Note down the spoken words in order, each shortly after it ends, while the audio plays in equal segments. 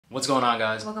What's going on,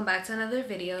 guys? Welcome back to another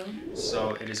video.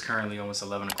 So it is currently almost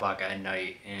 11 o'clock at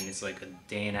night and it's like a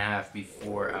day and a half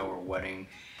before our wedding.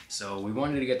 So we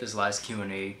wanted to get this last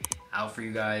Q&A out for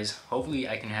you guys. Hopefully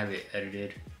I can have it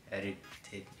edited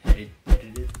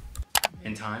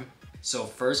in time. So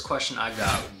first question I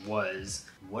got was,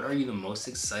 what are you the most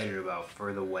excited about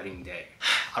for the wedding day?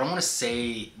 I don't want to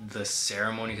say the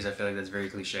ceremony because I feel like that's very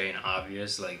cliche and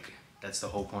obvious. Like, that's the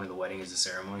whole point of the wedding is the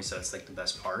ceremony, so that's like the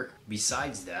best part.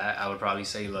 Besides that, I would probably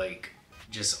say like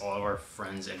just all of our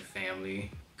friends and family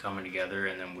coming together,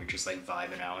 and then we're just like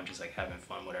vibing out and just like having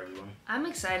fun with everyone. I'm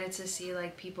excited to see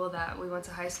like people that we went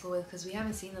to high school with because we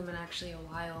haven't seen them in actually a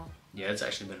while. Yeah, it's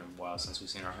actually been a while since we've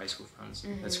seen our high school friends.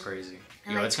 That's crazy.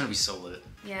 And Yo, like, it's gonna be so lit.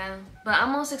 Yeah, but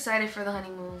I'm most excited for the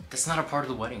honeymoon. That's not a part of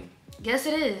the wedding. Yes,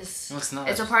 it is. No, it's not.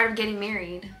 It's a part of getting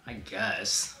married. I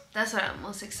guess. That's what I'm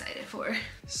most excited for.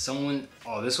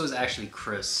 Oh, this was actually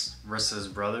Chris, Rissa's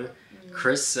brother.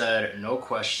 Chris said, no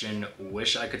question,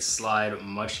 wish I could slide,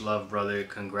 much love, brother,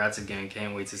 congrats again,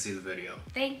 can't wait to see the video.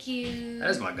 Thank you.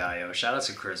 That is my guy, yo. Shout out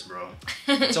to Chris, bro.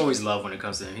 It's always love when it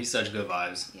comes to him. He's such good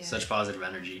vibes, such positive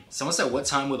energy. Someone said, what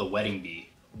time will the wedding be?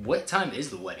 What time is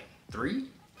the wedding? 3?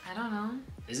 I don't know.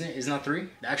 It's not 3?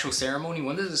 The actual ceremony,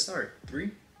 when does it start?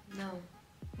 3? No.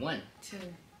 When? 2.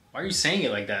 Why are you saying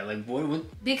it like that? Like, what?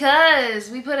 Because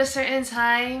we put a certain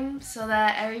time so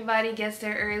that everybody gets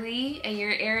there early and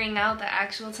you're airing out the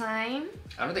actual time.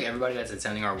 I don't think everybody that's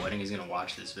attending our wedding is gonna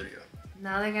watch this video.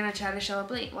 Now they're gonna try to show up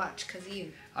late. Watch, cause of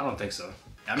you. I don't think so.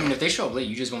 I mean, if they show up late,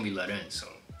 you just gonna be let in, so.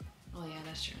 Oh yeah,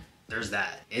 that's true. There's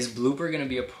that. Is Blooper gonna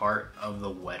be a part of the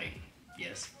wedding?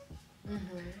 Yes.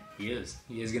 He is.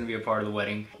 He is gonna be a part of the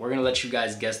wedding. We're gonna let you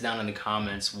guys guess down in the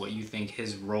comments what you think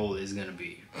his role is gonna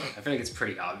be. I feel like it's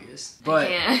pretty obvious, but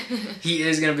he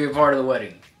is gonna be a part of the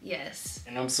wedding. Yes.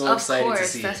 And I'm so excited to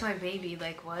see it. Of course, that's my baby.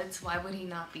 Like, what? Why would he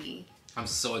not be? I'm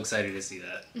so excited to see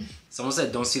that. Someone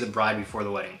said don't see the bride before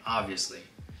the wedding. Obviously.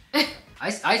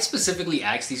 I specifically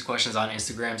asked these questions on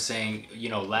Instagram saying, you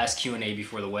know, last Q&A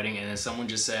before the wedding, and then someone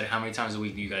just said, how many times a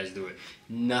week do you guys do it?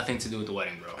 Nothing to do with the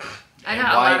wedding, bro. I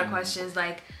got a lot of questions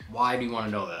like, why do you want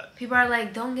to know that? People are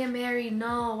like, don't get married.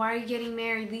 No, why are you getting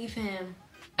married? Leave him.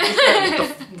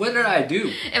 What did I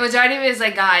do? And majority of it is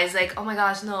like guys, like, oh my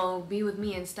gosh, no, be with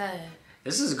me instead.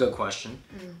 This is a good question.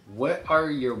 What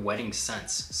are your wedding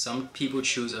scents? Some people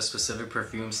choose a specific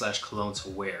perfume/cologne to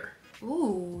wear.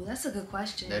 Ooh, that's a good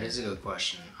question. That is a good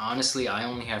question. Honestly, I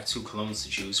only have 2 colognes to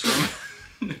choose from.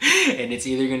 And it's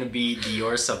either gonna be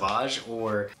Dior Sauvage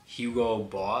or Hugo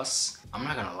Boss. I'm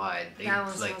not gonna lie, that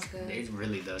one smells good. It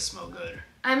really does smell good.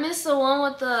 I missed the one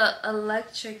with the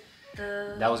electric,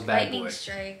 that was Bad lightning Boy.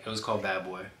 strike. It was called Bad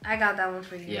Boy. I got that one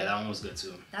for you. Yeah, that one was good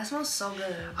too. That smells so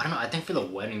good. I don't know. I think for the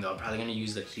wedding though, I'm probably gonna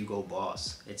use the Hugo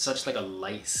Boss. It's such like a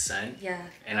light scent. Yeah.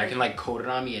 And I can like coat it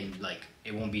on me and like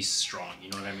it won't be strong.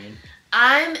 You know what I mean?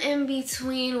 I'm in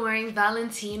between wearing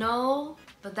Valentino,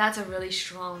 but that's a really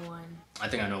strong one. I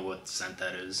think I know what scent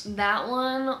that is. That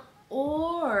one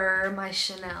or my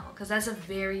Chanel, because that's a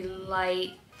very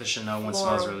light. The Chanel one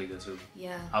smells really good too.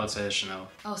 Yeah. I would say the Chanel.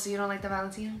 Oh, so you don't like the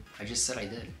Valentino? I just said I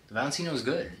did. The Valentino is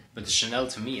good, but the Chanel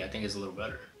to me, I think is a little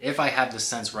better. If I have the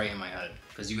scents right in my head.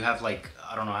 Because you have like,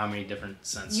 I don't know how many different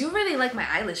scents. You really like my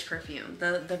Eilish perfume,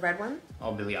 the red one?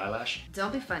 Oh, Billie Eilish?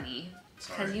 Don't be funny.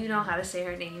 Because you know how to say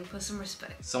her name. Put some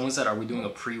respect. Someone said, are we doing a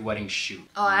pre-wedding shoot?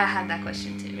 Oh, I had that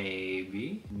question too.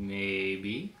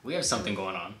 Maybe. We have something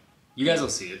going on. You guys will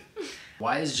see it.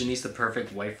 Why is Janiece the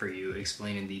perfect wife for you?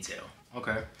 Explain in detail.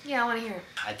 Okay. Yeah, I want to hear it.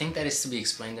 I think that is to be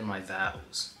explained in my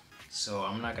vows. So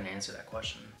I'm not going to answer that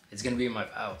question. It's going to be in my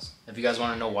vows. If you guys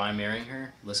want to know why I'm marrying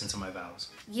her, listen to my vows.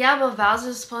 Yeah, but vows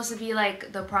is supposed to be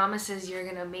like the promises you're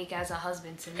going to make as a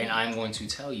husband to me. And I'm going to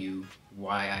tell you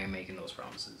why I am making those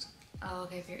promises. Oh,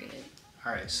 okay, period.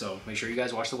 Alright, so make sure you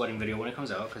guys watch the wedding video when it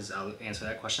comes out because I'll answer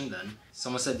that question then.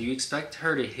 Someone said, do you expect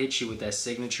her to hit you with that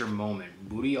signature moment?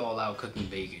 Booty all out cooking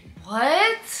bacon.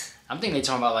 What? I'm thinking they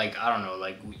talking about like, I don't know,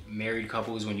 like married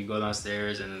couples when you go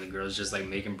downstairs and then the girl's just like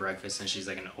making breakfast and she's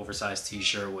like in an oversized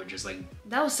t-shirt with just like...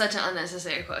 That was such an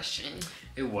unnecessary question.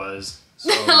 It was. So,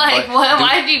 like,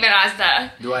 why did you even ask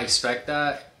that? Do I expect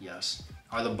that? Yes.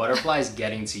 Are the butterflies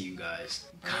getting to you guys?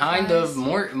 Kind of,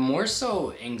 more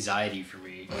so anxiety for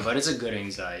me, but it's a good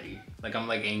anxiety. Like I'm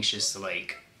like anxious to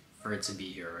like, for it to be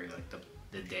here, right? Like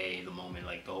the day, the moment,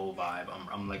 like the whole vibe.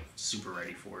 I'm like super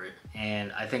ready for it.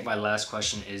 And I think my last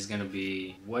question is gonna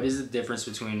be, what is the difference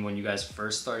between when you guys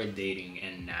first started dating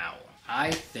and now?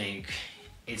 I think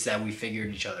it's that we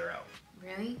figured each other out.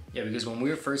 Really? Yeah, because when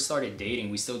we first started dating,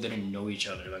 we still didn't know each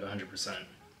other like 100%.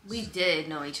 We did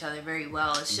know each other very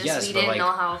well. It's just we didn't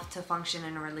know how to function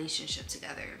in a relationship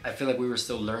together. I feel like we were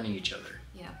still learning each other.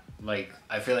 Yeah. Like,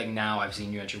 I feel like now I've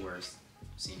seen you at your worst,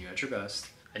 seen you at your best.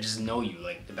 I just know you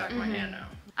like the back of my hand now.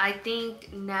 I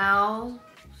think now,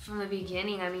 from the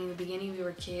beginning, I mean, the beginning we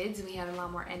were kids, we had a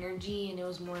lot more energy and it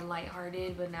was more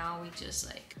lighthearted, but now we just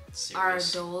like are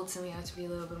adults and we have to be a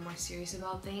little bit more serious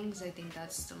about things. I think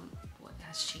that's what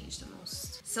has changed the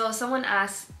most. So someone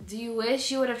asked, do you wish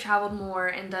you would have traveled more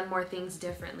and done more things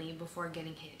differently before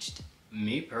getting hitched?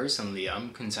 Me personally, I'm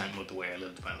content with the way I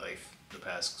lived my life the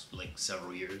past like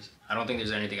several years. I don't think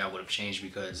there's anything I would have changed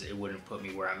because it wouldn't put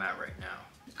me where I'm at right now.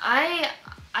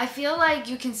 I feel like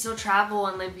you can still travel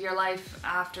and live your life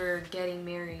after getting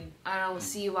married. I don't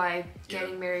see why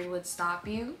getting married would stop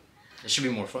you. It should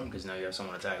be more fun because now you have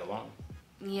someone to tag along.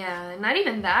 Yeah, not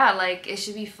even that. Like, it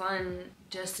should be fun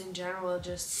just in general,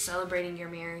 just celebrating your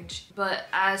marriage. But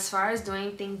as far as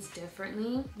doing things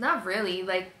differently, not really.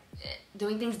 Like,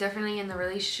 doing things differently in the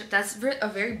relationship, that's a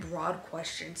very broad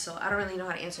question, so I don't really know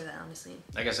how to answer that, honestly.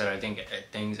 Like I said, I think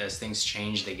as things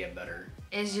change, they get better.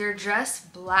 Is your dress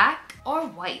black or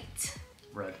white?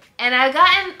 Red. And I've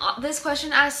gotten this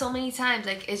question asked so many times,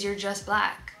 like, is your dress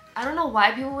black? I don't know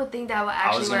why people would think that I would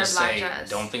actually wear a black dress.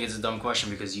 Don't think it's a dumb question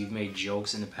because you've made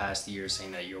jokes in the past year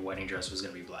saying that your wedding dress was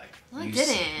going to be black. Well, I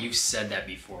didn't. You've said that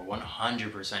before.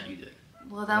 100% you did.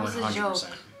 Well, that was 100%. A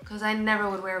joke. Because I never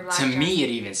would wear a black dress. To me, it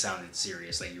even sounded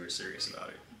serious, like you were serious about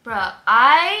it. Bruh,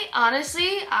 I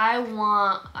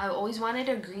always wanted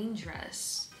a green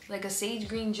dress. Like a sage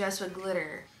green dress with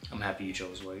glitter. I'm happy you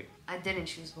chose white. I didn't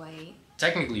choose white.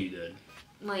 Technically, you did.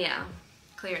 Well, yeah,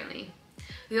 clearly.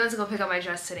 We went to go pick up my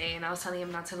dress today, and I was telling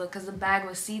him not to look because the bag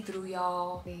was see-through,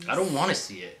 y'all. I don't want to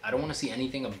see it. I don't want to see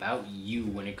anything about you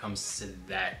when it comes to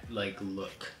that, like,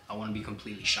 look. I want to be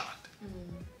completely shocked.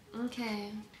 Okay.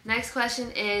 Next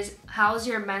question is, how's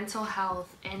your mental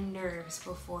health and nerves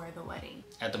before the wedding?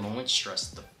 At the moment,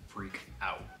 stressed the freak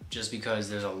out. Just because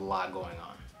there's a lot going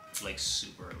on. Like,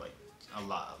 super, like, a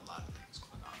lot of things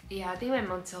going on. Yeah, I think my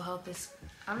mental health is,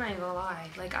 I'm not even gonna lie.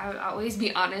 Like, I always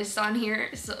be honest on here,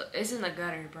 so it's in the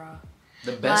gutter, bro.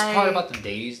 The best part about the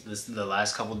days, the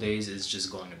last couple days, is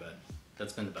just going to bed.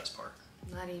 That's been the best part.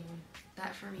 Not even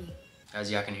that for me. As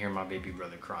y'all can hear my baby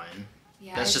brother crying.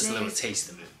 Yeah, that's just a little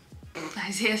taste of it.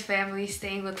 Isaiah's family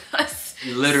staying with us.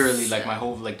 Literally, so.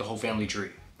 Like the whole family tree.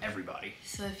 Everybody.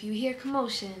 So if you hear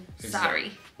commotion,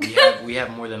 sorry. We have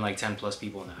more than like 10 plus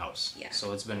people in the house. Yeah.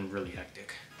 So it's been really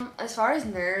hectic. As far as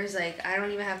nerves, like, I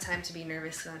don't even have time to be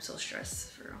nervous because I'm so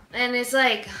stressed, for real. And it's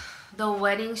like the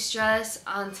wedding stress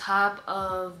on top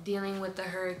of dealing with the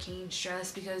hurricane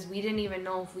stress because we didn't even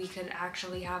know if we could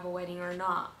actually have a wedding or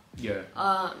not. Yeah.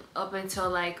 Up until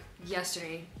like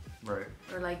yesterday. Right.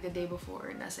 Or like the day before,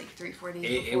 and that's like 3-4 days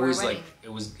it before. Was like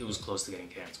it was close to getting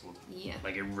canceled. Yeah.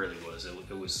 Like it really was.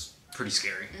 It was pretty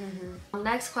scary.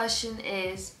 Next question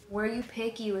is, were you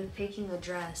picky with picking a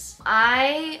dress?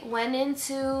 I went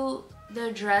into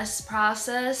the dress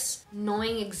process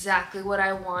knowing exactly what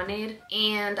I wanted,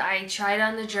 and I tried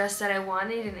on the dress that I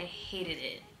wanted and I hated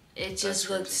it. It just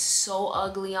looked so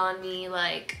ugly on me.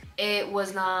 Like, it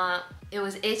was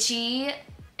itchy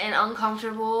and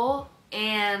uncomfortable.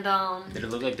 And did it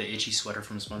look like the itchy sweater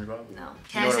from SpongeBob? No.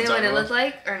 Can I say what it looked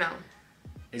like or no?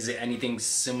 Is it anything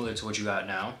similar to what you got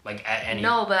now? Like at any?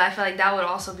 No, but I feel like that would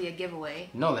also be a giveaway.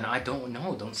 No, then I don't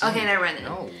know. Don't say. Okay, never mind then.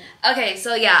 No. Okay,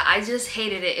 so yeah, I just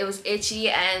hated it. It was itchy,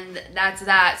 and that's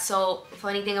that. So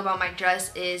funny thing about my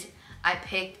dress is I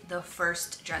picked the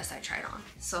first dress I tried on.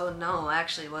 So no,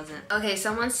 actually it wasn't. Okay,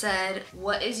 someone said,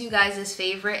 what is you guys'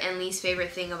 favorite and least favorite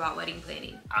thing about wedding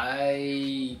planning?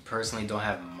 I personally don't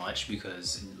have much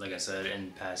because, like I said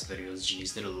in past videos,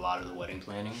 Janiece did a lot of the wedding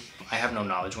planning. I have no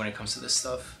knowledge when it comes to this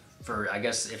stuff. I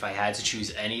guess if I had to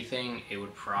choose anything, it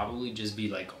would probably just be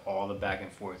like all the back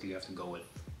and forth you have to go with,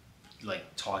 like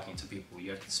talking to people.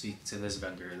 You have to speak to this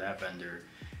vendor, that vendor,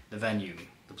 the venue,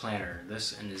 the planner,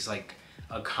 this, and it's like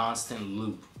a constant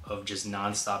loop of just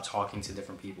non-stop talking to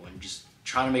different people and just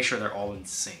trying to make sure they're all in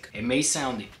sync. It may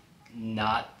sound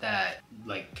not that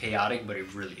like chaotic, but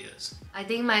it really is. I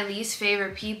think my least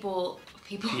favorite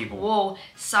whoa,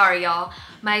 sorry y'all.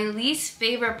 My least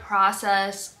favorite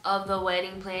process of the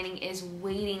wedding planning is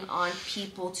waiting on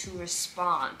people to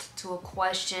respond to a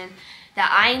question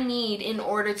that I need in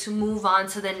order to move on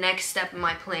to the next step in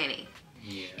my planning.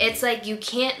 Yeah. It's like you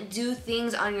can't do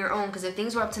things on your own, because if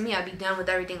things were up to me, I'd be done with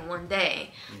everything in one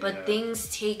day. Yeah. But things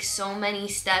take so many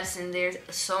steps and there's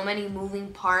so many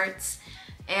moving parts,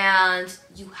 and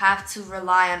you have to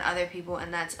rely on other people,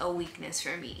 and that's a weakness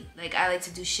for me. Like, I like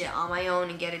to do shit on my own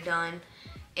and get it done,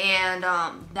 and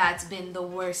that's been the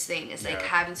worst thing. It's like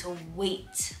having to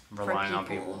wait relying on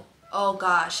people. Oh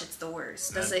gosh, it's the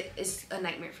worst. It's a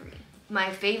nightmare for me. My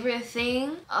favorite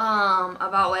thing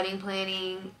about wedding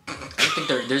planning. I don't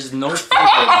think there's no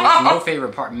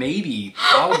favorite part. Maybe,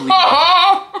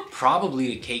 probably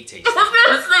the cake tasting. I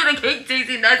was gonna say the cake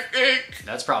tasting. That's it.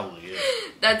 That's probably it.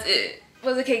 That's it.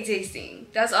 Was the cake tasting.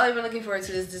 That's all I've been looking forward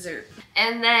to is dessert.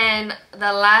 And then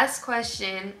the last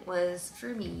question was for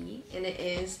me, and it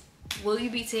is, will you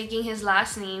be taking his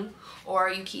last name or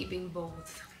are you keeping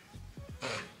both?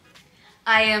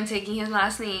 I am taking his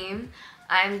last name.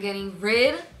 I'm getting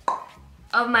rid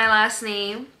of my last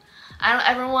name. I don't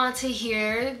ever want to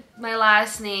hear my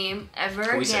last name ever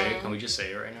again. Can we say it? Can we just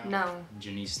say it right now? No.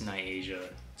 Janiece Nyasia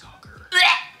Tucker.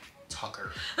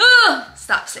 Tucker.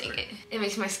 Stop saying it. It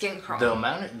makes my skin crawl. The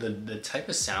amount of, the type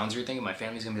of sounds you're thinking, my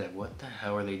family's gonna be like, what the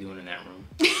hell are they doing in that room?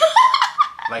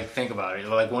 Like, think about it.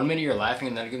 Like, one minute you're laughing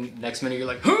and then the next minute you're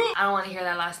like, I don't want to hear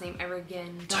that last name ever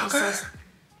again. Tucker.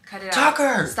 Cut it out.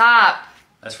 Tucker. Stop.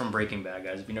 That's from Breaking Bad,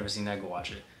 guys. If you've never seen that, go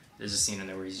watch it. There's a scene in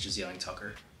there where he's just yelling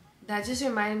Tucker. That just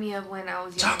reminded me of when I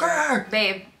was younger. Tucker!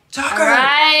 Babe. Tucker!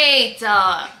 Alright!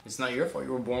 It's not your fault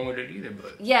you were born with it either,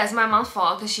 but... Yeah, it's my mom's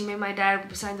fault because she made my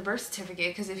dad sign the birth certificate,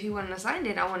 because if he wouldn't have signed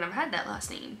it, I wouldn't have had that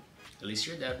last name. At least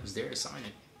your dad was there to sign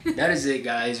it. That is it,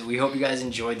 guys. We hope you guys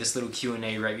enjoyed this little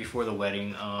Q&A right before the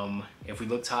wedding. If we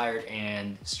look tired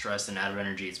and stressed and out of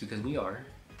energy, it's because we are.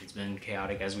 It's been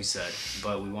chaotic, as we said,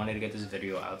 but we wanted to get this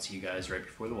video out to you guys right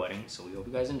before the wedding, so we hope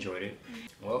you guys enjoyed it.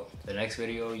 Well, the next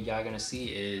video y'all gonna see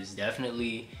is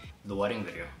definitely the wedding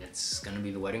video. It's gonna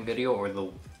be the wedding video or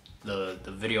the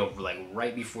video like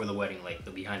right before the wedding, like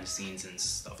the behind the scenes and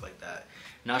stuff like that.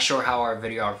 Not sure how our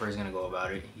videographer is gonna go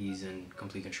about it. He's in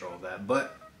complete control of that,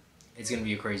 but it's gonna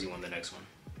be a crazy one, the next one.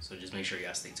 So just make sure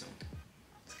y'all stay tuned.